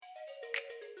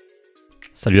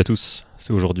Salut à tous,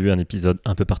 c'est aujourd'hui un épisode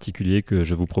un peu particulier que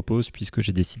je vous propose puisque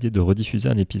j'ai décidé de rediffuser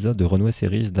un épisode de Runway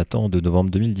Series datant de novembre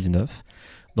 2019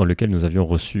 dans lequel nous avions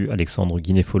reçu Alexandre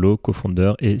Guinéfolo,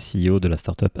 co-founder et CEO de la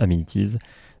startup Amenities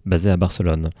basée à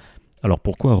Barcelone. Alors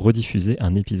pourquoi rediffuser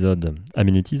un épisode?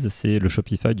 Amenities, c'est le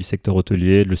Shopify du secteur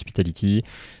hôtelier, de l'hospitality,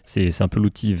 c'est un peu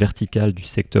l'outil vertical du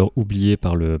secteur oublié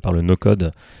par le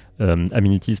no-code.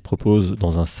 Amenities propose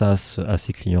dans un SaaS à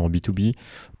ses clients en B2B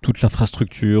toute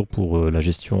l'infrastructure pour la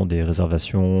gestion des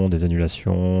réservations, des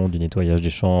annulations, du nettoyage des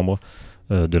chambres,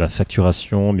 de la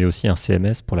facturation, mais aussi un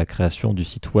CMS pour la création du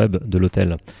site web de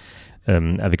l'hôtel.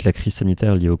 Avec la crise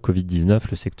sanitaire liée au Covid-19,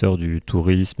 le secteur du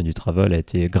tourisme et du travel a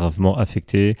été gravement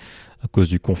affecté à cause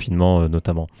du confinement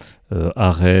notamment.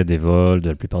 Arrêt des vols de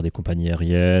la plupart des compagnies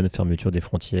aériennes, fermeture des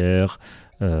frontières,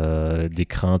 des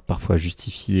craintes parfois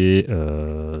justifiées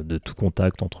de tout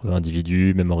contact entre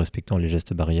individus, même en respectant les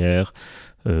gestes barrières,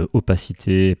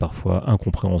 opacité et parfois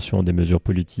incompréhension des mesures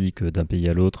politiques d'un pays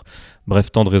à l'autre.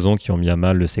 Bref, tant de raisons qui ont mis à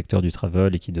mal le secteur du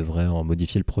travel et qui devraient en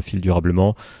modifier le profil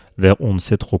durablement vers on ne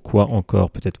sait trop quoi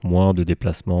encore, peut-être moins de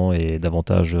déplacements et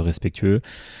davantage respectueux.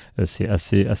 C'est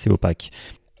assez opaque.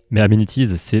 Mais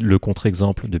Amenities, c'est le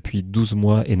contre-exemple. Depuis 12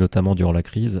 mois et notamment durant la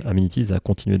crise, Amenities a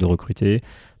continué de recruter,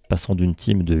 passant d'une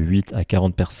team de 8 à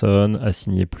 40 personnes, a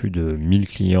signé plus de 1000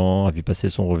 clients, a vu passer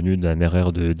son revenu d'un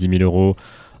MRR de 10 000 euros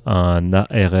à un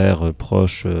ARR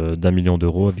proche d'un million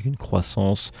d'euros avec une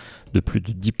croissance de plus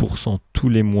de 10% tous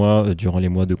les mois durant les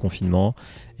mois de confinement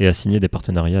et a signé des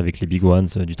partenariats avec les big ones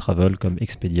du travel comme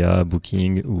Expedia,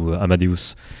 Booking ou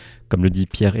Amadeus. Comme le dit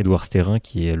Pierre-Édouard Stérin,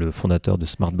 qui est le fondateur de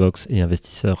Smartbox et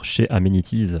investisseur chez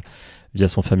Amenities via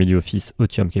son family office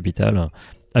Otium Capital,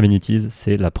 Amenities,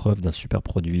 c'est la preuve d'un super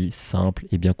produit simple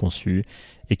et bien conçu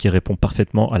et qui répond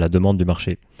parfaitement à la demande du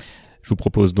marché. Je vous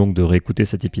propose donc de réécouter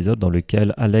cet épisode dans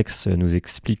lequel Alex nous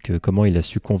explique comment il a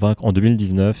su convaincre en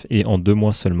 2019 et en 2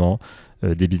 mois seulement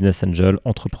des business angels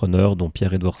entrepreneurs dont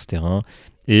Pierre-Édouard Stérin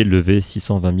et levé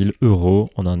 620 000 euros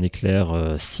en un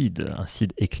éclair seed, un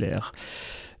seed éclair.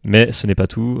 Mais ce n'est pas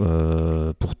tout.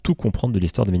 Pour tout comprendre de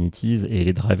l'histoire d'Amenities et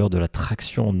les drivers de la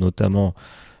traction, notamment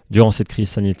durant cette crise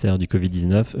sanitaire du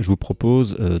Covid-19, je vous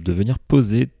propose de venir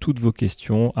poser toutes vos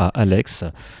questions à Alex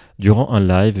durant un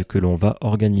live que l'on va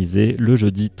organiser le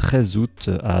jeudi 13 août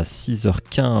à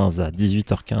 6h15 à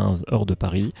 18h15 heure de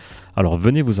Paris. Alors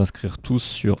venez vous inscrire tous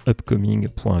sur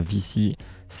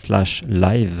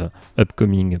upcoming.vc/live,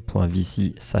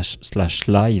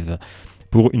 upcoming.vc/live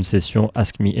pour une session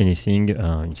Ask Me Anything,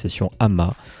 une session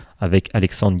AMA avec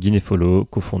Alexandre Guinéfolo,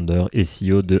 co-founder et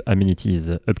CEO de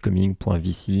Amenities,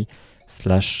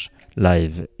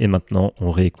 upcoming.vc/live. Et maintenant,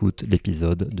 on réécoute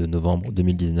l'épisode de novembre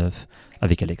 2019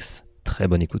 avec Alex. Très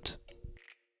bonne écoute.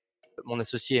 Mon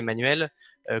associé Emmanuel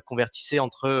convertissait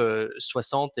entre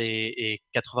 60 et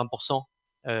 80%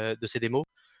 de ses démos.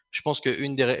 Je pense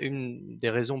qu'une des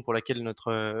raisons pour laquelle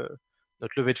notre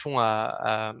levée de fonds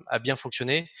a bien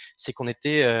fonctionné, c'est qu'on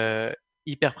était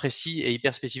hyper précis et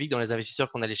hyper spécifique dans les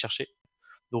investisseurs qu'on allait chercher.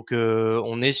 Donc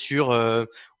on est sur un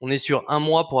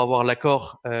mois pour avoir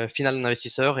l'accord final d'un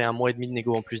investisseur et un mois et demi de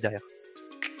négo en plus derrière.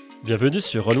 Bienvenue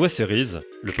sur Runway Series,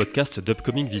 le podcast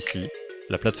d'Upcoming VC,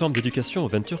 la plateforme d'éducation au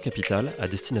venture capital à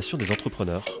destination des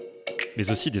entrepreneurs, mais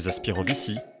aussi des aspirants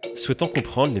VC souhaitant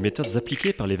comprendre les méthodes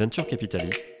appliquées par les venture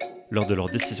capitalistes lors de leur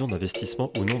décision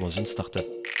d'investissement ou non dans une startup.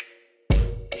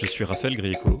 Je suis Raphaël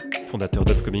Grieco, fondateur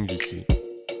d'Upcoming VC,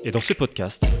 et dans ce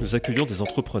podcast, nous accueillons des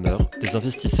entrepreneurs, des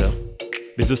investisseurs,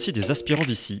 mais aussi des aspirants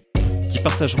VC qui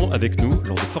partageront avec nous,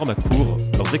 lors de formats courts,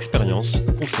 leurs expériences,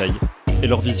 conseils et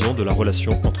leur vision de la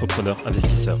relation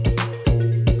entrepreneur-investisseur.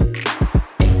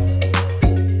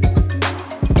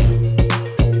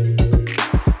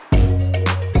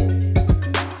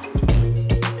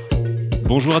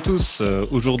 Bonjour à tous,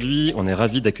 aujourd'hui on est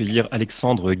ravis d'accueillir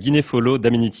Alexandre Guinéfolo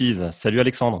d'Amenities. Salut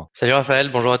Alexandre. Salut Raphaël,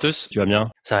 bonjour à tous. Tu vas bien?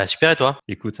 Ça va super et toi?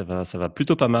 Écoute, ça va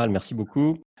plutôt pas mal, merci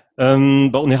beaucoup.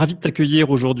 On est ravis de t'accueillir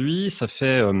aujourd'hui. Ça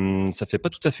fait pas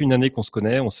tout à fait une année qu'on se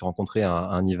connaît. On s'est rencontrés à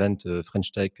un event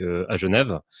French Tech à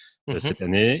Genève cette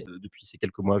année. Depuis ces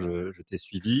quelques mois, je t'ai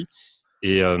suivi.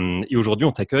 Et aujourd'hui,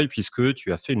 on t'accueille puisque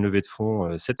tu as fait une levée de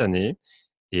fonds cette année.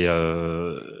 Et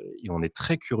on est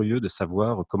très curieux de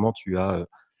savoir comment tu as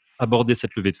abordé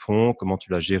cette levée de fonds, comment tu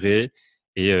l'as gérée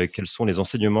et quels sont les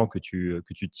enseignements que tu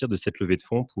tires de cette levée de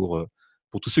fonds pour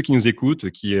tous ceux qui nous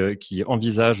écoutent, qui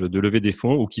envisagent de lever des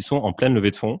fonds ou qui sont en pleine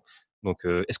levée de fonds. Donc,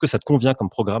 est-ce que ça te convient comme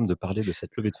programme de parler de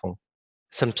cette levée de fonds?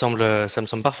 Ça me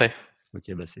semble parfait.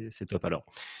 Ok, bah c'est top alors.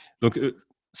 Donc,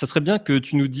 ça serait bien que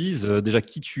tu nous dises déjà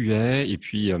qui tu es et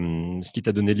puis ce qui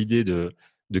t'a donné l'idée de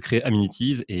créer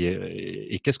Amenities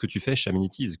et qu'est-ce que tu fais chez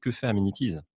Amenities? Que fait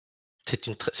Amenities?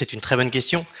 C'est une très bonne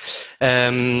question.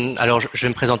 Alors, je vais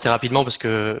me présenter rapidement parce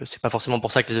que c'est pas forcément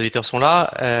pour ça que les auditeurs sont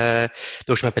là.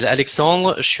 Donc, je m'appelle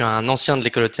Alexandre. Je suis un ancien de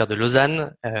l'école hôtelière de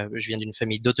Lausanne. Je viens d'une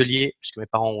famille d'hôteliers puisque mes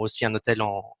parents ont aussi un hôtel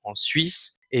en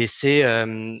Suisse. Et c'est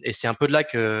un peu de là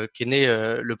qu'est né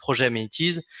le projet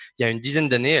Amenities. Il y a une dizaine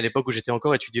d'années, à l'époque où j'étais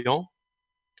encore étudiant,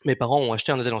 mes parents ont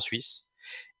acheté un hôtel en Suisse.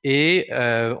 Et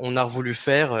on a voulu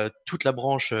faire toute la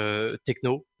branche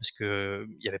techno parce que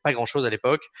il y avait pas grand-chose à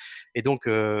l'époque. Et donc,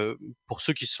 pour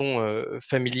ceux qui sont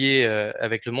familiers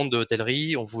avec le monde de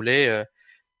l'hôtellerie, on voulait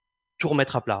tout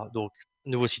remettre à plat. Donc,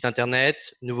 nouveau site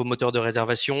internet, nouveau moteur de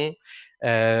réservation,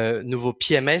 nouveau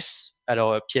PMS.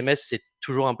 Alors, PMS, c'est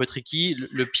toujours un peu tricky.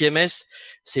 Le PMS,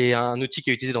 c'est un outil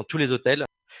qui est utilisé dans tous les hôtels.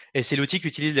 Et c'est l'outil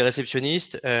qu'utilisent les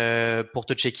réceptionnistes pour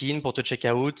te check-in, pour te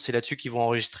check-out. C'est là-dessus qu'ils vont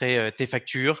enregistrer tes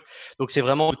factures. Donc, c'est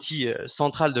vraiment l'outil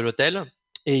central de l'hôtel.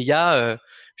 Et il y a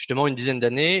justement une dizaine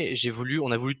d'années,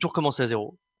 on a voulu tout recommencer à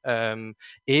zéro.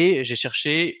 Et j'ai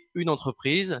cherché une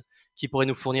entreprise qui pourrait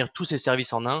nous fournir tous ces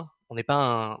services en un. On n'est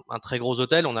pas un très gros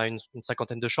hôtel, on a une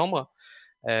cinquantaine de chambres,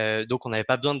 donc on n'avait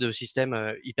pas besoin de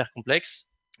système hyper complexe.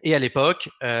 Et à l'époque,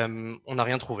 on n'a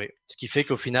rien trouvé. Ce qui fait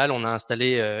qu'au final, on a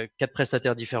installé 4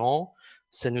 prestataires différents.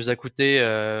 Ça nous a coûté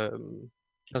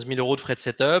 15 000 euros de frais de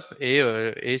setup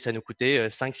et ça nous coûtait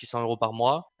 500-600 euros par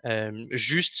mois,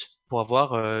 juste pour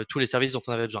avoir tous les services dont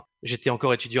on avait besoin. J'étais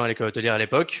encore étudiant à l'école hôtelière à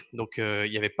l'époque, donc il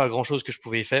n'y avait pas grand-chose que je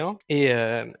pouvais y faire.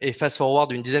 Et fast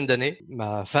forward d'une dizaine d'années,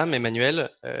 ma femme,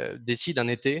 Emmanuelle, décide un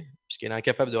été, puisqu'elle est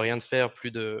incapable de rien de faire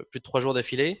plus de 3 jours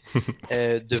d'affilée,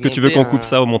 de Est-ce que tu veux monter qu'on coupe un...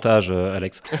 ça au montage,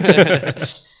 Alex?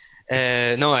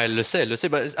 Non, elle le sait, elle le sait.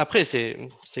 Bah, après, c'est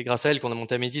grâce à elle qu'on a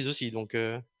monté Amédise aussi. Donc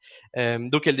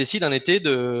elle décide un été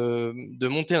de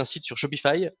monter un site sur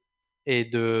Shopify et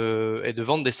de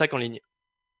vendre des sacs en ligne.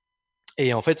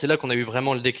 Et en fait, c'est là qu'on a eu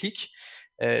vraiment le déclic.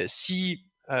 Si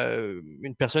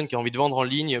une personne qui a envie de vendre en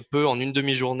ligne peut, en une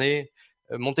demi-journée,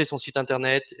 monter son site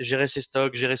internet, gérer ses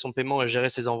stocks, gérer son paiement et gérer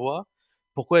ses envois,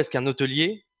 pourquoi est-ce qu'un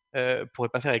hôtelier pourrait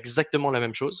pas faire exactement la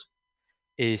même chose?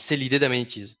 Et c'est l'idée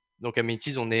d'Amenities. Donc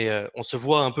Amenities, on se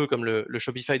voit un peu comme le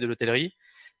Shopify de l'hôtellerie.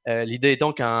 L'idée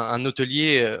étant qu'un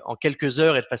hôtelier, en quelques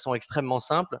heures et de façon extrêmement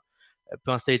simple,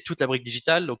 peut installer toute la brique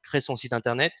digitale, donc créer son site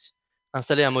internet,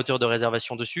 installer un moteur de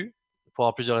réservation dessus pour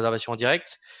avoir plus de réservations en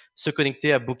direct, se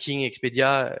connecter à Booking,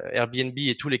 Expedia, Airbnb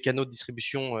et tous les canaux de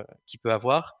distribution qu'il peut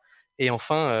avoir, et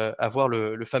enfin avoir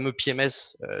le fameux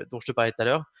PMS dont je te parlais tout à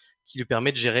l'heure, qui lui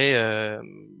permet de gérer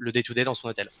le day-to-day dans son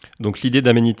hôtel. Donc l'idée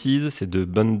d'Amenities, c'est de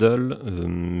bundle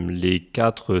les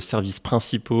 4 services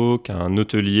principaux qu'un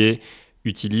hôtelier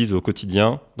utilise au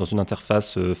quotidien dans une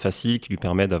interface facile qui lui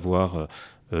permet d'avoir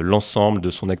l'ensemble de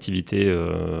son activité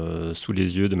sous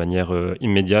les yeux de manière Il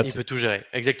immédiate. peut tout gérer.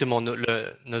 Exactement.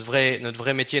 Notre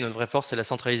vrai métier, notre vraie force, c'est la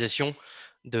centralisation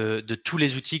de tous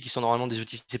les outils qui sont normalement des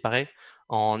outils séparés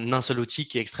en un seul outil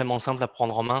qui est extrêmement simple à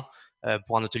prendre en main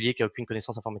pour un hôtelier qui a aucune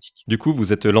connaissance informatique. Du coup,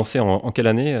 vous êtes lancé en quelle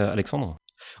année, Alexandre?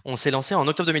 On s'est lancé en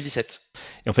octobre 2017.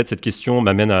 Et en fait, cette question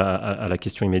m'amène à la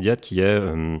question immédiate qui est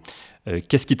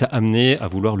qu'est-ce qui t'a amené à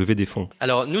vouloir lever des fonds?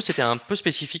 Alors nous, c'était un peu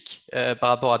spécifique par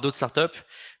rapport à d'autres startups,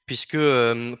 puisque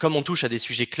comme on touche à des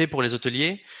sujets clés pour les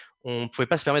hôteliers, on ne pouvait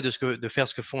pas se permettre de faire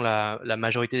ce que font la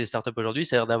majorité des startups aujourd'hui,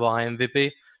 c'est-à-dire d'avoir un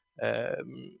MVP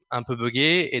un peu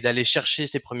buggé et d'aller chercher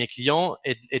ses premiers clients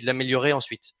et de l'améliorer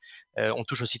ensuite. On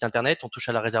touche au site internet, on touche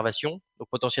à la réservation, donc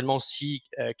potentiellement si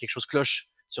quelque chose cloche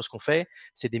sur ce qu'on fait,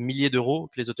 c'est des milliers d'euros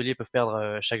que les hôteliers peuvent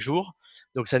perdre chaque jour.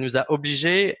 Donc ça nous a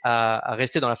obligés à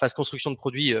rester dans la phase construction de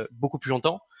produits beaucoup plus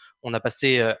longtemps. On a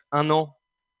passé un an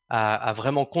à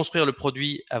vraiment construire le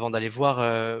produit avant d'aller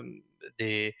voir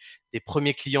des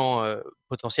premiers clients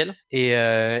potentiels. Et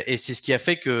c'est ce qui a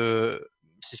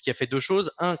fait deux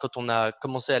choses. Un, quand on a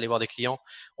commencé à aller voir des clients,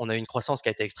 on a eu une croissance qui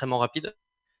a été extrêmement rapide.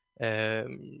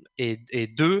 Et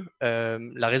deux,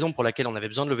 la raison pour laquelle on avait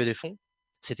besoin de lever des fonds,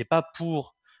 c'était pas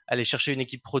pour aller chercher une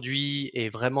équipe produit et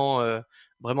vraiment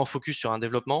focus sur un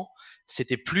développement.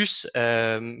 C'était plus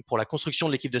pour la construction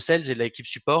de l'équipe de sales et de l'équipe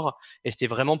support. Et c'était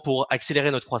vraiment pour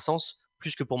accélérer notre croissance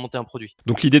plus que pour monter un produit.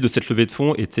 Donc l'idée de cette levée de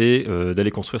fonds était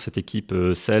d'aller construire cette équipe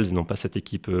sales, non pas cette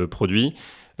équipe produit.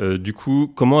 Du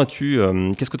coup,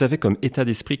 qu'est-ce que tu avais comme état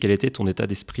d'esprit? Quel était ton état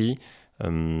d'esprit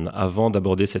avant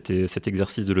d'aborder cet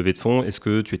exercice de levée de fonds? Est-ce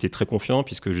que tu étais très confiant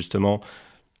puisque justement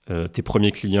tes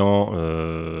premiers clients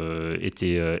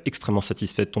étaient extrêmement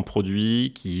satisfaits de ton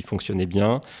produit, qui fonctionnait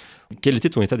bien? Quel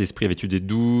était ton état d'esprit? Avais-tu des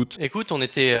doutes? Écoute, on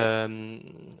était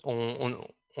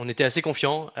assez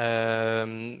confiants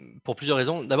pour plusieurs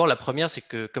raisons. D'abord, la première, c'est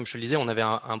que, comme je te le disais, on avait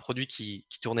un produit qui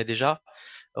tournait déjà.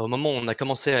 Au moment où on a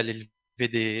commencé à lever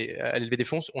des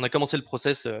fonds, on a commencé le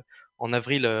process en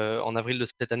avril de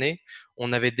cette année,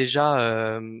 on avait déjà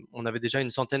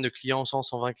une centaine de clients,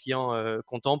 100-120 clients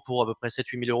contents pour à peu près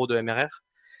 7-8 000 euros de MRR.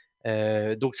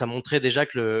 Donc ça montrait déjà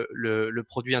que le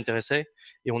produit intéressait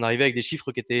et on arrivait avec des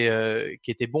chiffres qui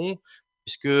étaient bons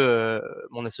puisque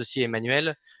mon associé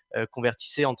Emmanuel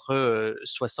convertissait entre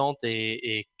 60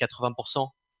 et 80%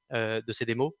 de ses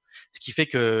démos, ce qui fait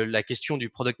que la question du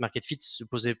product market fit se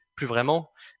posait plus vraiment.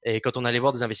 Et quand on allait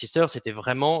voir des investisseurs, c'était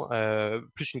vraiment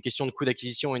plus une question de coût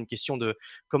d'acquisition, une question de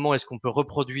comment est-ce qu'on peut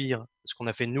reproduire ce qu'on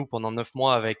a fait nous pendant 9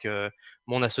 mois avec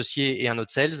mon associé et un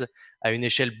autre sales à une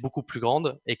échelle beaucoup plus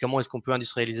grande et comment est-ce qu'on peut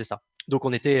industrialiser ça. Donc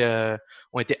on était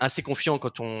assez confiant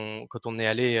quand on est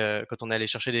allé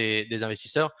chercher des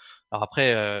investisseurs. Alors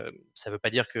après, ça ne veut pas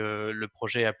dire que le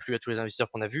projet a plu à tous les investisseurs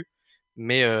qu'on a vus,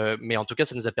 mais en tout cas,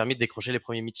 ça nous a permis de décrocher les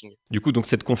premiers meetings. Du coup, donc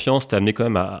cette confiance t'a amené quand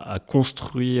même à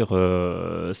construire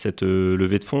cette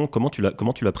levée de fonds. Comment tu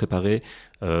l'as préparée?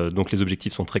 Donc les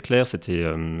objectifs sont très clairs. C'était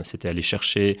aller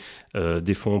chercher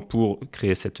des fonds pour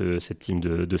créer cette team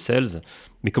de sales.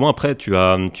 Mais comment après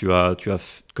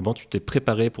comment tu t'es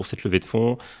préparé pour cette levée de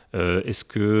fonds? Est-ce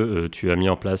que tu as mis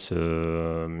en place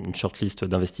une shortlist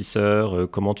d'investisseurs?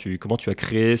 Comment tu as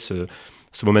créé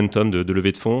ce momentum de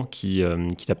levée de fonds qui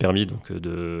t'a permis donc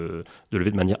de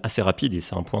lever de manière assez rapide, et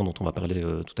c'est un point dont on va parler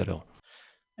tout à l'heure.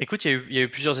 Écoute, il y a eu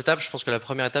plusieurs étapes. Je pense que la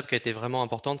première étape qui a été vraiment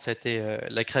importante, ça a été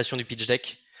la création du pitch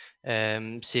deck.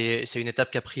 C'est une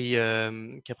étape qui a pris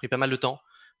pas mal de temps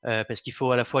parce qu'il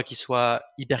faut à la fois qu'il soit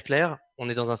hyper clair. On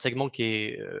est dans un segment qui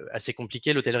est assez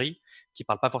compliqué, l'hôtellerie, qui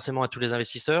parle pas forcément à tous les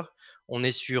investisseurs. On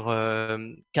est sur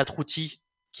 4 outils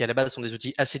qui à la base sont des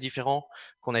outils assez différents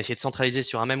qu'on a essayé de centraliser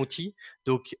sur un même outil.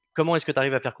 Donc, comment est-ce que tu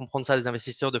arrives à faire comprendre ça à des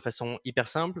investisseurs de façon hyper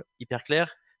simple, hyper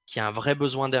claire, qui a un vrai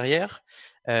besoin derrière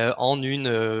en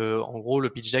gros, le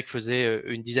pitch deck faisait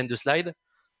une dizaine de slides.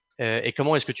 Et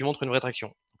comment est-ce que tu montres une vraie traction?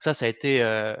 Donc ça a été,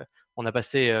 on a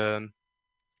passé,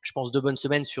 je pense, 2 bonnes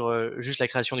semaines sur juste la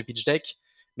création du pitch deck,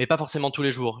 mais pas forcément tous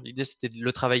les jours. L'idée, c'était de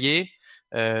le travailler,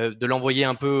 de l'envoyer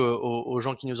un peu aux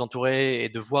gens qui nous entouraient et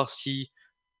de voir si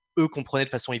eux comprenaient de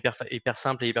façon hyper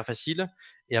simple et hyper facile,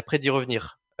 et après d'y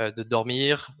revenir, de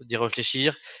dormir, d'y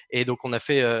réfléchir. Et donc, on a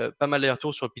fait pas mal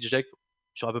d'allers-retours sur le pitch deck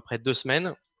sur à peu près 2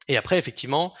 semaines. Et après,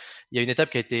 effectivement, il y a une étape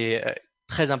qui a été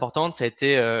très importante, ça a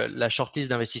été la shortlist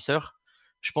d'investisseurs.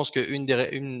 Je pense qu'une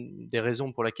des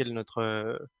raisons pour laquelle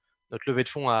notre levée de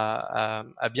fonds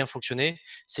a bien fonctionné,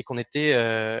 c'est qu'on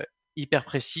était hyper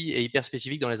précis et hyper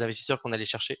spécifique dans les investisseurs qu'on allait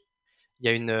chercher. Il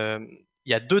y a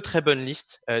il y a 2 très bonnes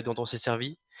listes dont on s'est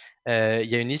servi. Il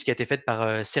y a une liste qui a été faite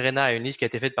par Serena et une liste qui a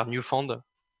été faite par Newfund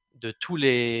de tous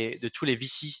les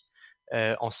VC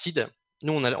en seed.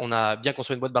 Nous, on a bien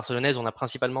construit une boîte barcelonaise. On a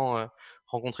principalement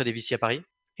rencontré des VC à Paris.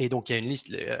 Et donc, il y a une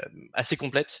liste assez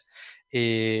complète.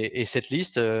 Et cette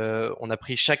liste, on a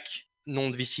pris chaque nom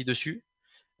de VC dessus.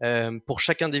 Pour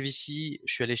chacun des VC,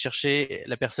 je suis allé chercher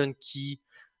la personne qui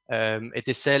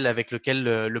était celle avec laquelle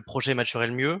le projet matcherait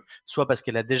le mieux, soit parce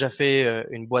qu'elle a déjà fait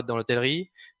une boîte dans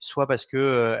l'hôtellerie, soit parce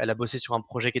que elle a bossé sur un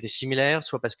projet qui était similaire,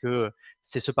 soit parce que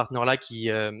c'est ce partenaire-là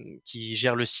qui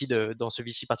gère le seed dans ce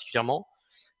VC particulièrement.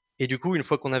 Et du coup, une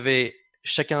fois qu'on avait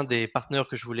chacun des partenaires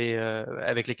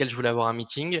avec lesquels je voulais avoir un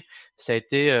meeting, ça a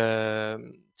été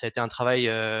un travail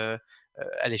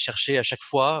aller chercher à chaque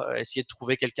fois, essayer de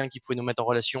trouver quelqu'un qui pouvait nous mettre en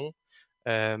relation.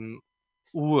 Euh,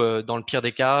 ou dans le pire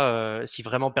des cas, si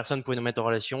vraiment personne pouvait nous mettre en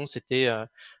relation, c'était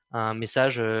un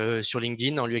message sur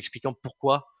LinkedIn en lui expliquant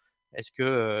pourquoi est-ce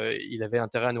que il avait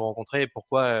intérêt à nous rencontrer et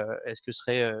pourquoi est-ce que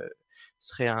serait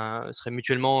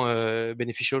mutuellement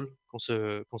beneficial qu'on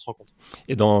se rencontre.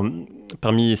 Et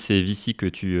parmi ces VC que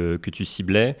tu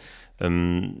ciblais,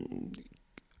 euh,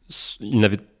 ils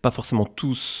n'avaient pas forcément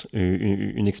tous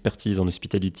une expertise en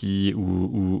hospitality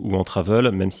ou en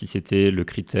travel, même si c'était le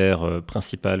critère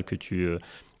principal que tu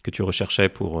recherchais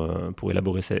pour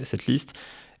élaborer cette liste.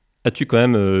 As-tu quand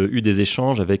même eu des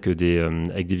échanges avec des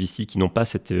VC qui n'ont pas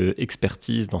cette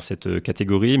expertise dans cette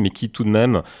catégorie, mais qui tout de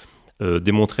même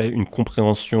démontraient une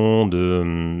compréhension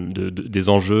des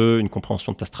enjeux, une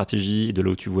compréhension de ta stratégie et de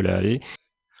là où tu voulais aller?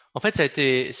 En fait,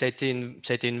 c'est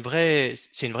une vraie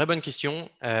bonne question.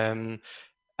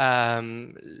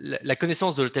 La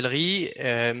connaissance de l'hôtellerie,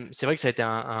 c'est vrai que ça a été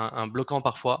un bloquant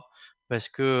parfois parce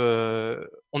que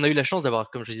on a eu la chance d'avoir,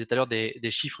 comme je disais tout à l'heure,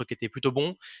 des chiffres qui étaient plutôt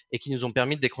bons et qui nous ont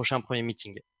permis de décrocher un premier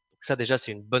meeting. Donc ça, déjà,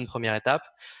 c'est une bonne première étape.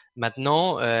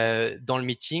 Maintenant, dans le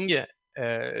meeting,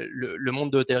 le monde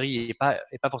de l'hôtellerie est pas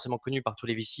forcément connu par tous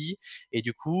les VC et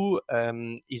du coup,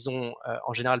 ils ont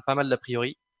en général pas mal d'a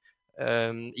priori.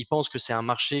 Ils pensent que c'est un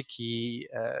marché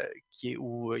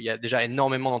où il y a déjà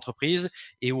énormément d'entreprises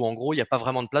et où en gros il n'y a pas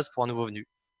vraiment de place pour un nouveau venu.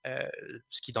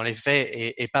 ce qui dans les faits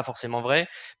est pas forcément vrai,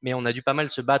 mais on a dû pas mal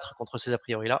se battre contre ces a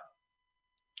priori-là.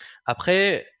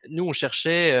 Après, nous, on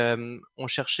cherchait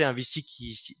un VC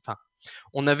enfin,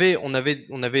 on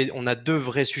a deux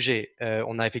vrais sujets.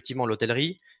 On a effectivement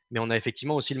l'hôtellerie, mais on a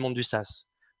effectivement aussi le monde du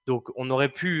SaaS. Donc, on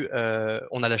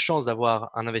a la chance d'avoir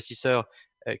un investisseur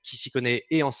qui s'y connaît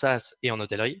et en SaaS et en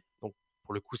hôtellerie. Donc,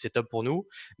 pour le coup, c'est top pour nous.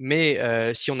 Mais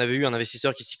si on avait eu un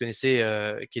investisseur qui s'y connaissait,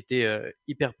 qui était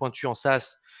hyper pointu en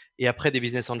SaaS, et après des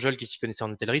business angels qui s'y connaissaient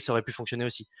en hôtellerie, ça aurait pu fonctionner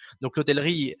aussi. Donc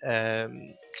l'hôtellerie,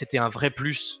 c'était un vrai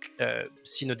plus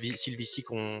si le VC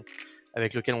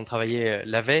avec lequel on travaillait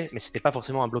l'avait, mais c'était pas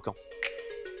forcément un bloquant.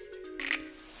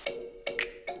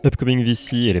 Upcoming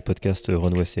VC et les podcasts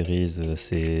Runway Series,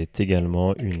 c'est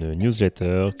également une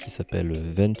newsletter qui s'appelle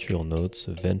Venture Notes.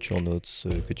 Venture Notes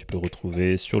que tu peux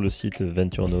retrouver sur le site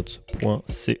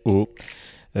venturenotes.co.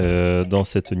 Dans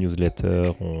cette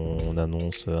newsletter, on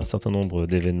annonce un certain nombre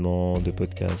d'événements, de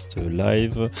podcasts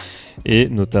live et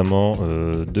notamment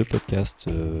deux podcasts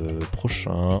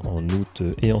prochains en août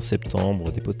et en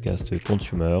septembre, des podcasts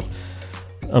consumer.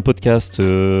 Un podcast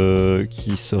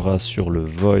qui sera sur le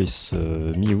Voice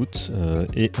mi-août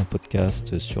et un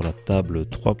podcast sur la table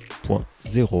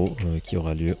 3.0 qui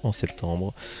aura lieu en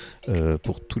septembre.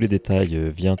 Pour tous les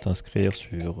détails, viens t'inscrire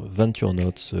sur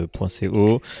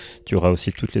venturenotes.co. Tu auras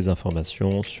aussi toutes les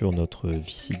informations sur notre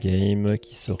VC Game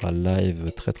qui sera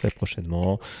live très très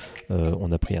prochainement.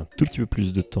 On a pris un tout petit peu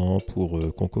plus de temps pour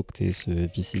concocter ce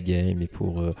VC Game et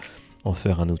pour en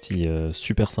faire un outil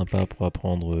super sympa pour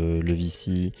apprendre le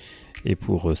VC et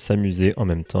pour s'amuser en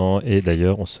même temps. Et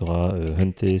d'ailleurs, on sera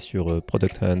hunté sur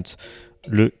Product Hunt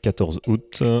le 14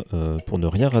 août. Pour ne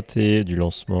rien rater du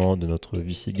lancement de notre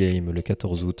VC Game le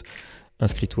 14 août,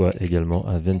 inscris-toi également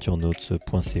à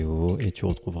venturenotes.co et tu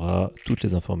retrouveras toutes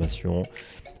les informations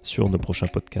sur nos prochains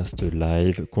podcasts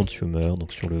live consumer,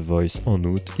 donc sur le Voice en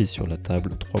août et sur la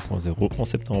table 3.0 en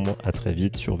septembre. À très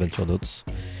vite sur Venture Notes.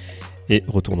 Et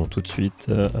retournons tout de suite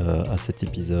à cet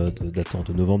épisode datant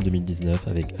de novembre 2019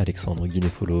 avec Alexandre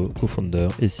Guinefolo, co-founder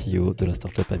et CEO de la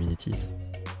startup Aminities.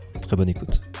 Très bonne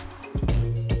écoute.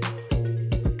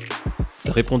 Tu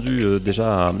as répondu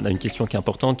déjà à une question qui est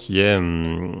importante, qui est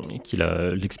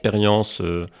l'expérience,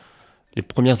 les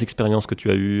premières expériences que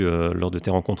tu as eues lors de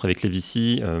tes rencontres avec les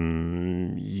VC.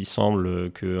 Il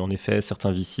semble qu'en effet,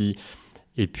 certains VC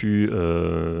aient pu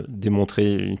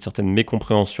démontrer une certaine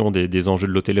mécompréhension des enjeux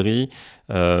de l'hôtellerie.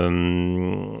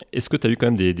 Est-ce que tu as eu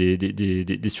quand même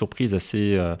des surprises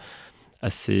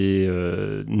assez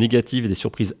négatives et des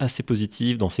surprises assez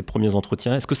positives dans ces premiers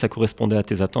entretiens? Est-ce que ça correspondait à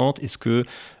tes attentes? Est-ce que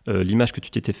l'image que tu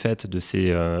t'étais faite de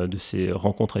ces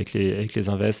rencontres avec les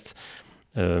invests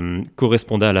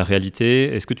correspondait à la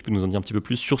réalité? Est-ce que tu peux nous en dire un petit peu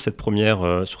plus sur ces premières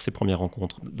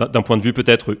rencontres, d'un point de vue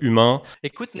peut-être humain?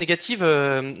 Écoute, négative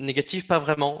pas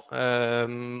vraiment.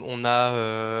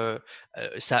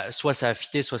 Soit ça a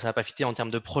fité, soit ça a pas fité en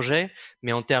termes de projet,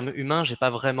 mais en termes humains, j'ai pas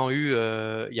vraiment eu,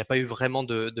 il n'y a pas eu vraiment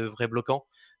de vrais bloquants.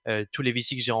 Tous les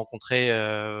VC que j'ai rencontrés,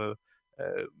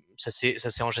 ça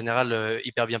s'est en général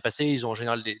hyper bien passé. Ils ont en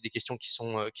général des questions qui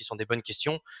sont des bonnes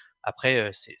questions. Après,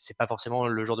 c'est pas forcément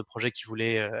le genre de projet sur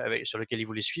lequel ils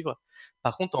voulaient suivre.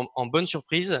 Par contre, en bonne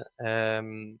surprise,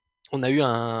 on a eu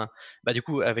du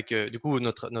coup avec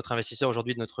notre investisseur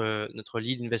aujourd'hui, notre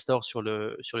lead investor sur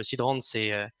le seed round,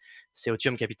 c'est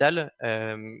Otium Capital,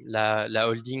 la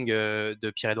holding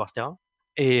de Pierre-Édouard Sterin.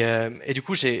 Et du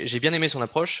coup, j'ai bien aimé son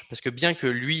approche parce que bien que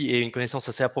lui ait une connaissance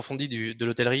assez approfondie de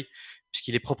l'hôtellerie,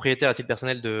 puisqu'il est propriétaire à titre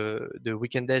personnel de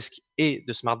Weekend Desk et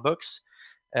de Smartbox,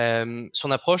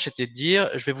 son approche était de dire: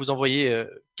 je vais vous envoyer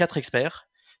 4 experts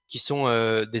qui sont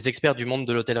des experts du monde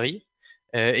de l'hôtellerie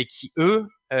et qui, eux,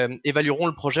 évalueront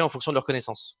le projet en fonction de leurs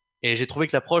connaissances. Et j'ai trouvé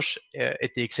que l'approche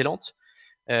était excellente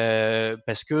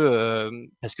parce que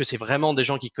c'est vraiment des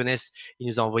gens qui connaissent. Il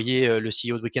nous a envoyé le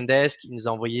CEO de Weekend Desk, il nous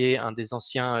a envoyé un des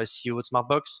anciens CEO de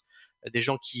Smartbox, des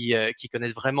gens qui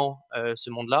connaissent vraiment ce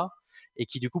monde-là et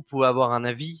qui du coup pouvaient avoir un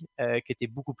avis qui était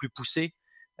beaucoup plus poussé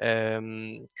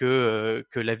que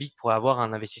l'avis que pourrait avoir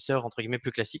un investisseur entre guillemets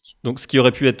plus classique. Donc, ce qui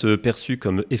aurait pu être perçu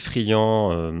comme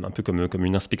effrayant, un peu comme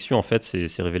une inspection, en fait,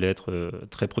 c'est révélé être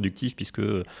très productif puisque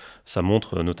ça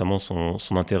montre notamment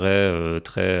son intérêt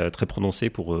très, très prononcé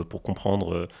pour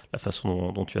comprendre la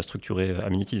façon dont tu as structuré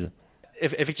Amenities.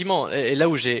 Effectivement, et là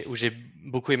où j'ai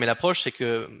beaucoup aimé l'approche, c'est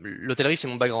que l'hôtellerie, c'est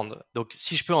mon background. Donc,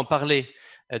 si je peux en parler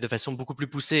de façon beaucoup plus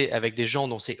poussée avec des gens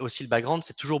dont c'est aussi le background,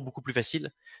 c'est toujours beaucoup plus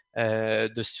facile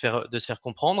de se faire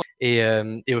comprendre. Et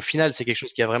au final, c'est quelque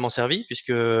chose qui a vraiment servi,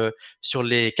 puisque sur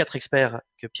les 4 experts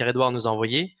que Pierre-Édouard nous a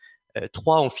envoyés,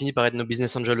 3 ont fini par être nos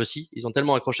business angels aussi. Ils ont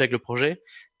tellement accroché avec le projet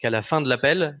qu'à la fin de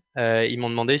l'appel, ils m'ont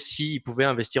demandé s'ils pouvaient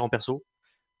investir en perso.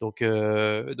 Donc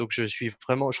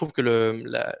je trouve que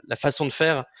la façon de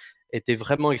faire était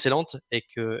vraiment excellente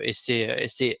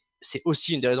c'est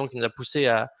aussi une des raisons qui nous a poussé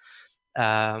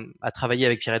à travailler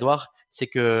avec Pierre-Edouard, c'est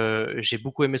que j'ai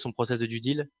beaucoup aimé son process de due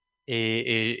deal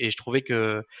et je trouvais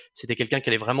que c'était quelqu'un qui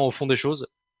allait vraiment au fond des choses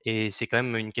et c'est quand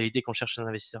même une qualité qu'on cherche chez un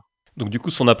investisseur. Donc du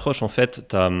coup, son approche, en fait,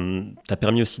 t'a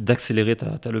permis aussi d'accélérer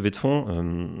ta levée de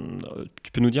fonds.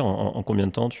 Tu peux nous dire en combien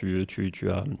de temps tu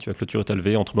as clôturé ta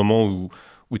levée, entre le moment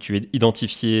où tu as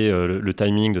identifié le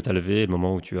timing de ta levée et le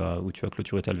moment où tu as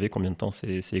clôturé ta levée, combien de temps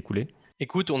s'est écoulé?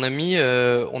 Écoute, on a mis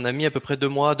à peu près 2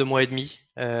 mois et demi.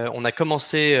 On a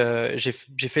commencé, j'ai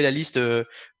fait la liste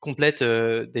complète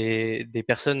des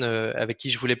personnes avec qui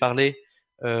je voulais parler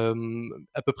euh,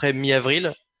 à peu près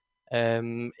mi-avril.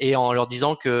 Et en leur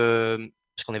disant que,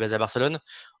 parce qu'on est basé à Barcelone,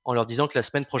 en leur disant que la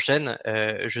semaine prochaine,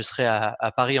 je serai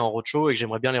à Paris en roadshow et que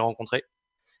j'aimerais bien les rencontrer.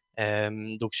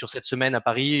 Donc sur cette semaine à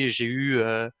Paris, j'ai eu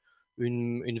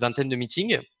une vingtaine de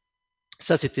meetings.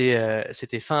 Ça,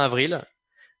 c'était fin avril.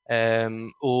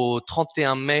 Au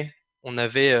 31 mai, on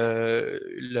avait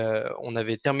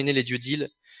terminé les due deals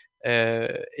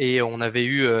et on avait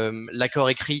eu l'accord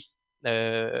écrit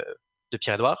de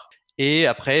Pierre-Edouard. Et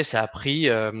après, ça a pris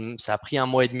 1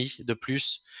 mois et demi de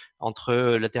plus entre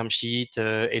la term sheet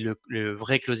et le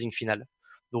vrai closing final.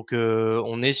 Donc,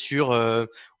 on est sur 1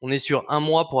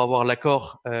 mois pour avoir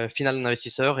l'accord final d'un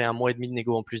investisseur et 1 mois et demi de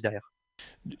négo en plus derrière.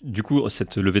 Du coup,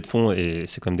 cette levée de fonds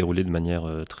s'est quand même déroulée de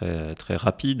manière très, très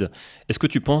rapide. Est-ce que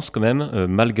tu penses quand même,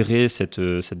 malgré cette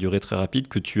durée très rapide,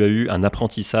 que tu as eu un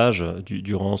apprentissage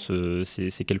durant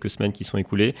ces quelques semaines qui sont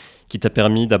écoulées, qui t'a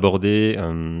permis d'aborder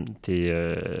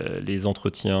les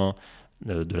entretiens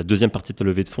de la deuxième partie de ta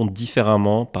levée de fonds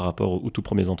différemment par rapport aux tout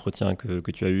premiers entretiens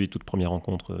que tu as eu et toutes premières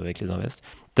rencontres avec les invests?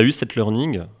 Tu as eu cette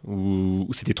learning ou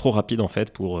c'était trop rapide en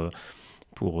fait pour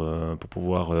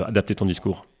pouvoir adapter ton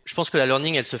discours? Je pense que la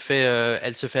learning, elle se fait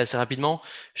assez rapidement.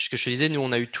 Ce que je te disais, nous,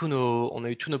 on a eu tous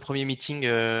nos premiers meetings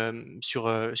sur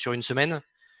une semaine.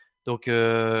 Donc,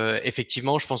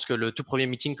 effectivement, je pense que le tout premier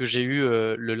meeting que j'ai eu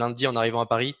le lundi en arrivant à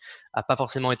Paris a pas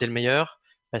forcément été le meilleur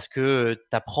parce que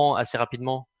tu apprends assez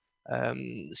rapidement euh,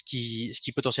 ce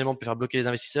qui potentiellement peut faire bloquer les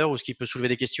investisseurs ou ce qui peut soulever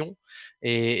des questions.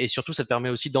 Et surtout, ça te permet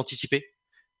aussi d'anticiper,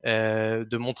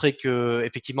 de montrer que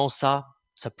effectivement ça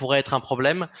pourrait être un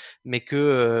problème, mais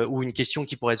que ou une question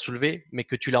qui pourrait être soulevée, mais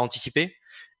que tu l'as anticipé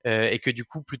et que du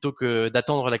coup, plutôt que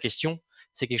d'attendre la question,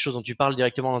 c'est quelque chose dont tu parles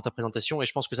directement dans ta présentation. Et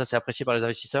je pense que ça, c'est apprécié par les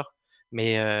investisseurs.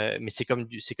 Mais c'est comme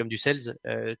du sales.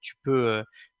 Tu peux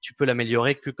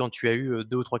l'améliorer que quand tu as eu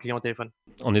 2 ou 3 clients au téléphone.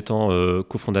 En étant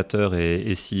cofondateur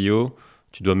et CEO,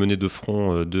 tu dois mener de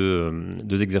front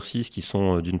deux exercices qui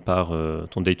sont d'une part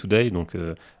ton day-to-day, donc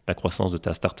la croissance de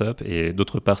ta startup, et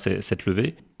d'autre part cette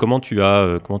levée. Comment tu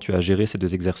as géré ces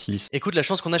deux exercices? Écoute, la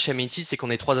chance qu'on a chez Amenity, c'est qu'on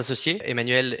est 3 associés,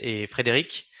 Emmanuel et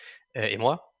Frédéric et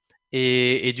moi.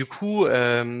 Et du coup,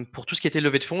 pour tout ce qui était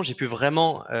levée de fonds, j'ai pu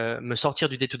vraiment me sortir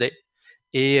du day-to-day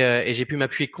et j'ai pu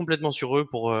m'appuyer complètement sur eux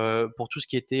pour tout ce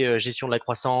qui était gestion de la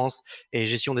croissance et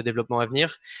gestion des développements à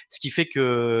venir. Ce qui fait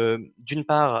que, d'une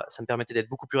part, ça me permettait d'être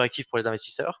beaucoup plus réactif pour les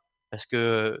investisseurs parce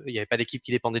que il n'y avait pas d'équipe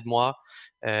qui dépendait de moi.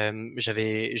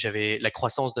 La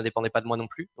croissance ne dépendait pas de moi non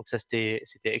plus. Donc ça, c'était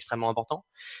extrêmement important.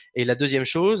 Et la deuxième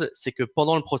chose, c'est que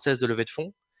pendant le process de levée de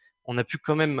fonds, on a pu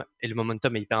quand même, et le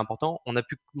momentum est hyper important, on a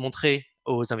pu montrer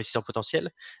aux investisseurs potentiels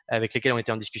avec lesquels on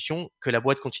était en discussion que la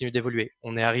boîte continue d'évoluer.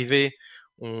 On est arrivé,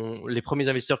 les premiers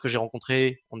investisseurs que j'ai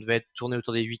rencontrés, on devait être tourné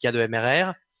autour des 8K de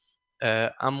MRR.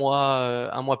 Un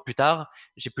mois plus tard,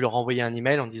 j'ai pu leur envoyer un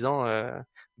email en disant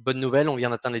bonne nouvelle, on vient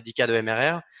d'atteindre les 10K de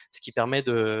MRR, ce qui permet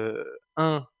de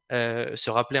se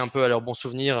rappeler un peu à leurs bons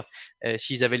souvenirs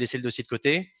s'ils avaient laissé le dossier de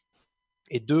côté,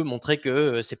 et deux, montrer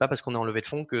que c'est pas parce qu'on est en levée de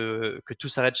fonds que tout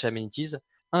s'arrête chez Amenities.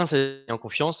 Un, c'est en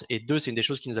confiance, et deux, c'est une des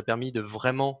choses qui nous a permis de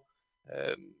vraiment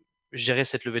euh, gérer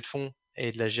cette levée de fonds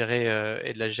et de la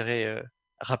gérer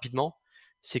rapidement.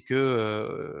 C'est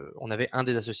que on avait un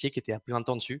des associés qui était à plein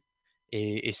temps dessus,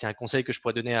 et c'est un conseil que je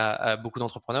pourrais donner à beaucoup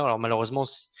d'entrepreneurs. Alors malheureusement,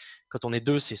 quand on est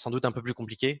deux, c'est sans doute un peu plus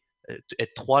compliqué.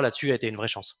 Être trois là-dessus a été une vraie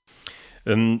chance.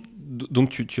 Donc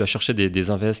tu as cherché des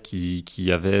invests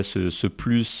qui avaient ce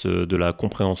plus de la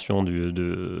compréhension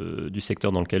du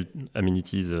secteur dans lequel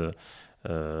Amenities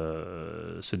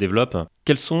se développe.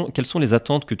 Quelles sont les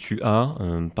attentes que tu as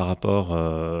par rapport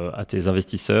à tes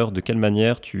investisseurs? De quelle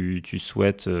manière tu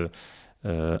souhaites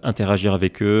interagir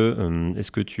avec eux? Est-ce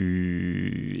que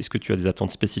tu as des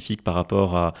attentes spécifiques par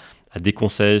rapport à des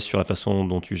conseils sur la façon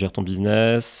dont tu gères ton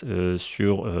business,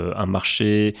 sur un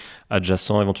marché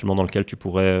adjacent éventuellement dans lequel tu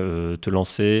pourrais te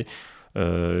lancer.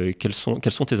 Quelles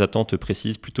sont tes attentes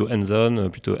précises, plutôt hands-on,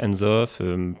 plutôt hands-off?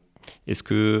 Est-ce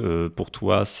que pour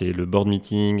toi, c'est le board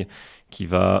meeting qui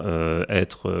va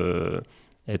être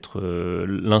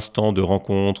l'instant de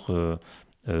rencontre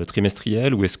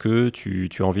trimestriel, ou est-ce que tu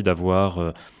as envie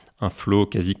d'avoir un flow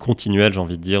quasi continuel, j'ai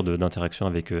envie de dire, d'interaction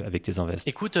avec tes invests?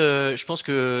 Écoute, je pense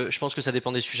que ça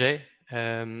dépend des sujets.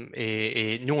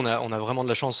 Et nous, on a vraiment de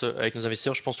la chance avec nos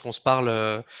investisseurs. Je pense qu'on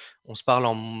on se parle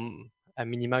à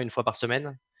minima une fois par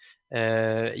semaine. Il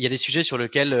y a des sujets sur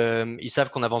lesquels ils savent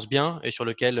qu'on avance bien et sur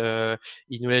lesquels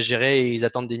ils nous laissent gérer et ils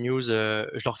attendent des news.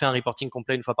 Je leur fais un reporting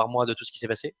complet une fois par mois de tout ce qui s'est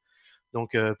passé.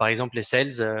 Donc, par exemple, les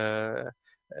sales,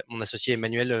 mon associé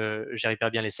Emmanuel gère hyper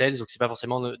bien les sales, donc c'est pas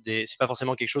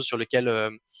forcément quelque chose sur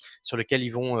lequel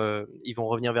ils vont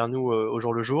revenir vers nous au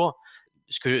jour le jour.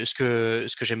 Ce que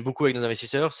j'aime beaucoup avec nos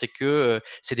investisseurs, c'est que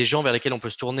c'est des gens vers lesquels on peut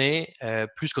se tourner,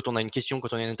 plus quand on a une question,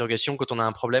 quand on a une interrogation, quand on a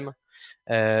un problème.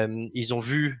 Ils ont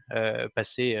vu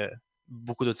passer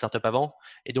beaucoup d'autres startups avant,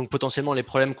 et donc potentiellement les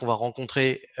problèmes qu'on va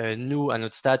rencontrer nous à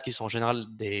notre stade, qui sont en général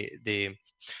des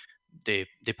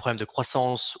problèmes de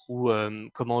croissance ou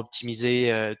comment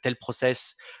optimiser tel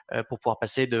process pour pouvoir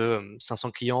passer de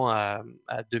 500 clients à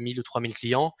 2000 ou 3000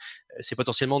 clients. C'est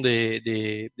potentiellement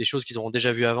des choses qu'ils auront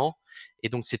déjà vues avant. Et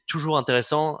donc, c'est toujours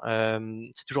intéressant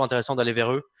d'aller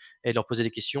vers eux et de leur poser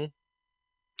des questions.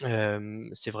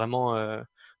 C'est vraiment,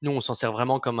 nous, on s'en sert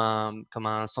vraiment comme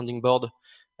un sounding board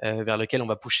vers lequel on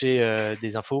va pusher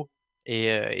des infos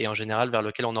et en général vers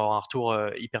lequel on aura un retour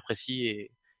hyper précis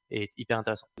et hyper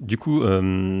intéressant. Du coup,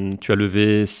 tu as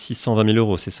levé 620 000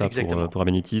 euros, c'est ça, Exactement. pour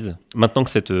Amenities. Maintenant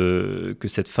que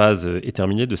cette phase est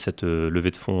terminée de cette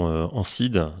levée de fonds en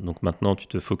seed, donc maintenant tu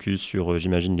te focuses sur,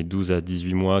 j'imagine, les 12 à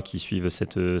 18 mois qui suivent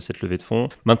cette levée de fonds.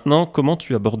 Maintenant, comment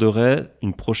tu aborderais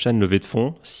une prochaine levée de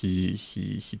fonds si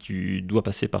tu dois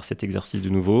passer par cet exercice de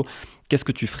nouveau? Qu'est-ce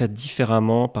que tu ferais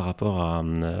différemment par rapport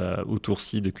au tour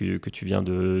seed que tu viens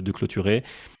de clôturer?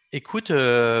 Écoute,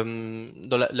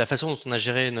 dans la façon dont on a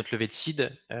géré notre levée de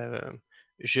seed,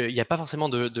 il y a pas forcément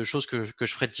de choses que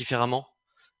je ferais différemment,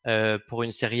 pour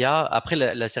une série A. Après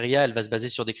la série A, elle va se baser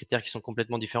sur des critères qui sont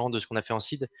complètement différents de ce qu'on a fait en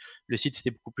seed. Le seed,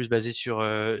 c'était beaucoup plus basé sur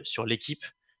l'équipe,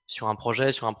 sur un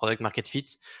projet, sur un product market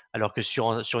fit, alors que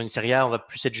sur une série A, on va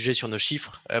plus être jugé sur nos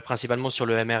chiffres, principalement sur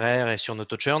le MRR et sur nos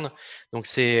taux de churn. Donc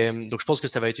je pense que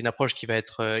ça va être une approche qui va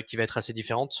être assez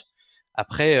différente.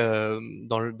 Après,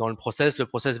 dans le process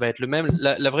va être le même.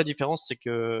 La vraie différence, c'est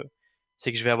que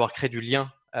je vais avoir créé du lien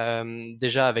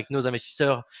déjà avec nos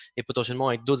investisseurs et potentiellement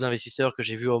avec d'autres investisseurs que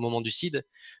j'ai vus au moment du seed.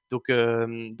 Donc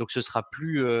ce sera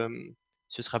plus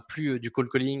du call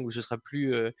calling ou ce sera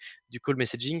plus du call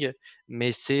messaging,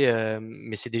 mais c'est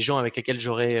des gens avec lesquels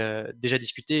j'aurais déjà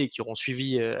discuté et qui auront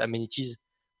suivi Amenities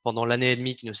pendant l'année et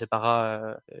demie qui nous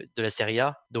séparera de la série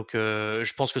A. Donc,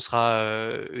 je pense que ce sera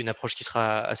une approche qui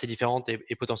sera assez différente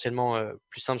et potentiellement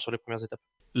plus simple sur les premières étapes.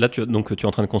 Là, tu es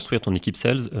en train de construire ton équipe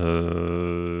sales.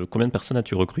 Combien de personnes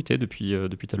as-tu recruté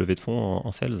depuis ta levée de fonds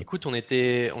en sales? Écoute, on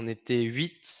était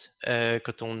 8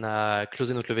 quand on a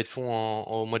closé notre levée de fonds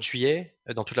au mois de juillet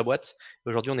dans toute la boîte.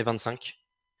 Aujourd'hui, on est 25.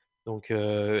 Donc,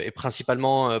 et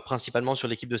principalement sur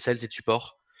l'équipe de sales et de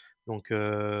support. Donc,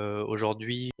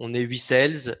 aujourd'hui, on est 8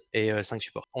 sales et 5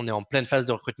 supports. On est en pleine phase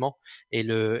de recrutement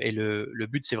le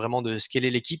but, c'est vraiment de scaler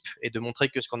l'équipe et de montrer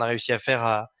que ce qu'on a réussi à faire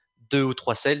à 2 ou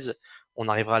 3 sales, on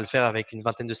arrivera à le faire avec une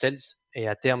vingtaine de sales et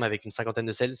à terme avec une cinquantaine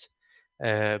de sales,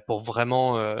 pour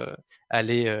vraiment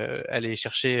aller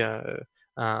chercher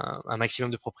un maximum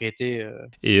de propriétés.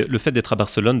 Et le fait d'être à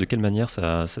Barcelone, de quelle manière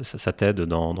ça t'aide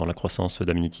dans la croissance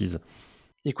d'Amenities?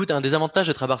 Écoute, un des avantages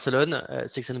d'être à Barcelone,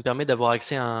 c'est que ça nous permet d'avoir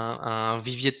accès à un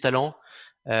vivier de talents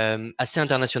assez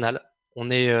international. On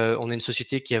est une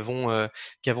société qui avons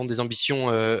des ambitions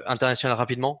internationales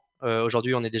rapidement.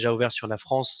 Aujourd'hui, on est déjà ouvert sur la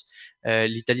France,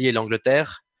 l'Italie et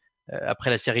l'Angleterre. Après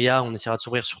la Serie A, on essaiera de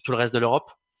s'ouvrir sur tout le reste de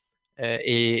l'Europe.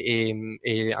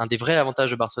 Et un des vrais avantages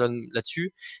de Barcelone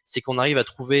là-dessus, c'est qu'on arrive à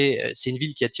trouver, c'est une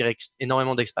ville qui attire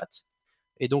énormément d'expats,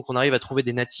 et donc on arrive à trouver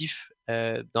des natifs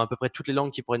dans à peu près toutes les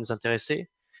langues qui pourraient nous intéresser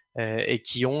et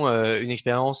qui ont une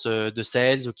expérience de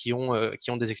sales ou qui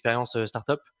ont des expériences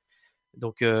startup.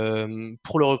 Donc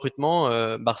pour le recrutement,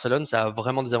 Barcelone, ça a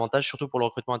vraiment des avantages, surtout pour le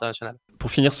recrutement international.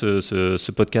 Pour finir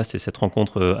ce podcast et cette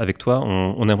rencontre avec toi,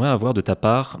 on aimerait avoir de ta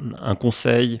part un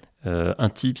conseil, un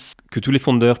tips que tous les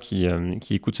fondeurs qui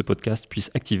écoutent ce podcast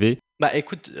puissent activer. Bah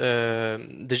écoute,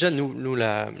 déjà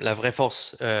la vraie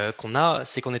force qu'on a,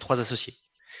 c'est qu'on est trois associés.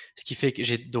 Ce qui fait que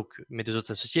j'ai donc mes 2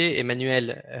 autres associés.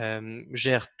 Emmanuel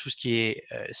gère tout ce qui est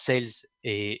sales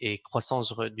et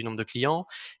croissance du nombre de clients,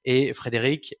 et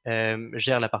Frédéric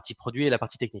gère la partie produit et la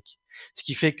partie technique. Ce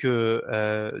qui fait que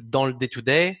dans le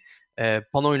day-to-day,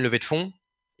 pendant une levée de fonds,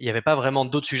 il n'y avait pas vraiment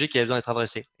d'autres sujets qui avaient besoin d'être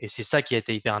adressés. Et c'est ça qui a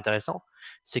été hyper intéressant,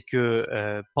 c'est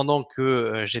que pendant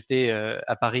que j'étais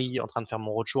à Paris en train de faire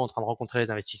mon roadshow, en train de rencontrer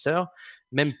les investisseurs,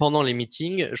 même pendant les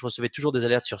meetings, je recevais toujours des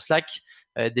alertes sur Slack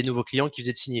des nouveaux clients qui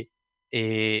faisaient de signer.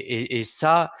 Et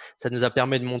ça nous a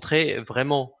permis de montrer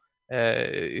vraiment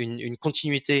une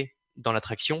continuité dans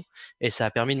l'attraction, et ça a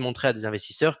permis de montrer à des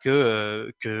investisseurs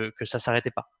que ça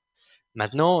s'arrêtait pas.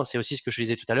 Maintenant, c'est aussi ce que je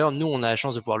disais tout à l'heure, nous, on a la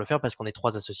chance de pouvoir le faire parce qu'on est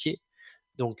 3 associés.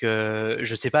 Donc,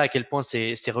 je sais pas à quel point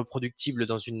c'est reproductible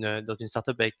dans une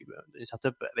startup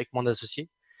avec moins d'associés,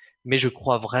 mais je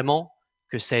crois vraiment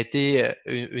que ça a été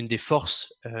une des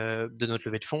forces de notre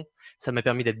levée de fonds. Ça m'a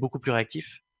permis d'être beaucoup plus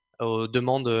réactif aux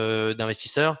demandes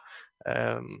d'investisseurs.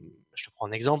 Je te prends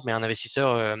un exemple, mais un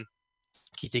investisseur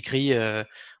qui t'écrit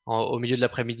au milieu de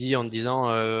l'après-midi en te disant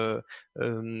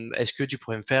est-ce que tu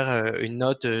pourrais me faire une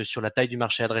note sur la taille du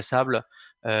marché adressable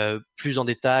plus en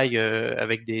détail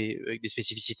avec des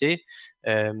spécificités.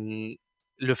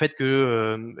 Le fait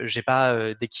que j'ai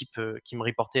pas d'équipe qui me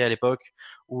reportait à l'époque,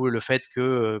 ou le fait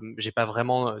que j'ai pas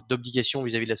vraiment d'obligation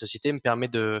vis-à-vis de la société, me permet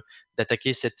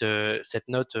d'attaquer cette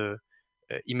note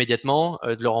immédiatement,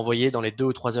 de leur envoyer dans les 2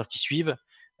 ou 3 heures qui suivent,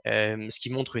 ce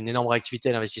qui montre une énorme réactivité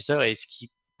à l'investisseur et ce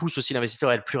qui pousse aussi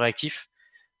l'investisseur à être plus réactif.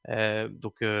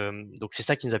 Donc c'est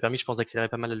ça qui nous a permis, je pense, d'accélérer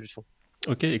pas mal la levée de fonds.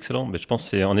 Ok, excellent. Mais je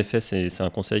pense que c'est un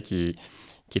conseil qui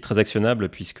est très actionnable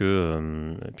puisque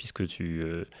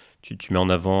tu mets en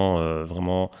avant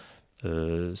vraiment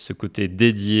ce côté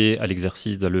dédié à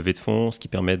l'exercice de la levée de fonds, ce qui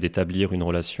permet d'établir une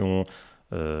relation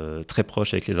très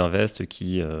proche avec les invests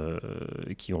qui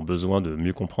ont besoin de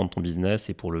mieux comprendre ton business.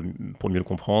 Et pour mieux le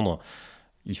comprendre,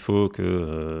 il faut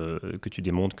que tu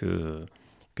démontres que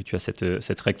tu as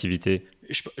cette réactivité.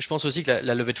 Je pense aussi que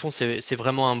la levée de fonds, c'est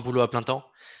vraiment un boulot à plein temps.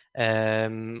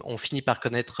 On finit par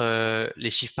connaître les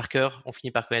chiffres par cœur, on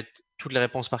finit par connaître toutes les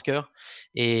réponses par cœur,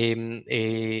 et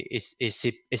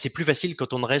c'est plus facile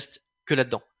quand on ne reste que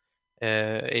là-dedans.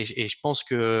 Et je pense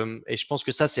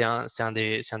que ça, c'est un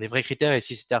des vrais critères. Et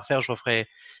si c'était à refaire, je referais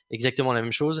exactement la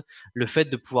même chose. Le fait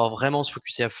de pouvoir vraiment se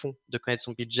focuser à fond, de connaître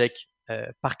son pitch deck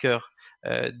par cœur,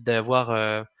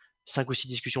 d'avoir 5 ou 6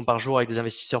 discussions par jour avec des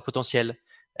investisseurs potentiels,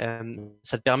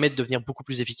 ça te permet de devenir beaucoup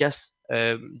plus efficace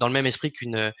dans le même esprit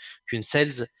qu'une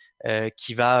sales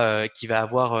qui va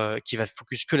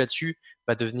focus que là-dessus,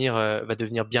 va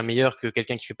devenir bien meilleur que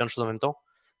quelqu'un qui fait plein de choses en même temps.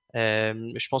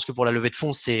 Je pense que pour la levée de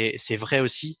fonds, c'est vrai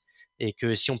aussi, et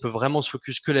que si on peut vraiment se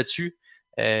focus que là-dessus,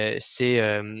 c'est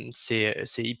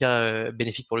hyper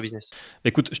bénéfique pour le business.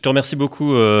 Écoute, je te remercie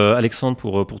beaucoup, Alexandre,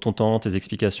 pour ton temps, tes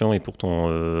explications et pour ton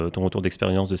retour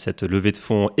d'expérience de cette levée de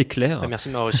fonds éclair. Merci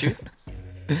de m'avoir reçu.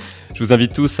 Je vous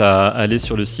invite tous à aller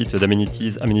sur le site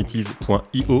d'Amenities,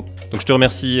 amenities.io. Donc je te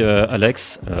remercie,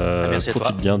 Alex. Merci à toi.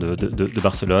 Profite bien de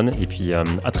Barcelone, et puis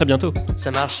à très bientôt.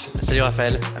 Ça marche. Salut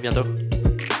Raphaël, à bientôt.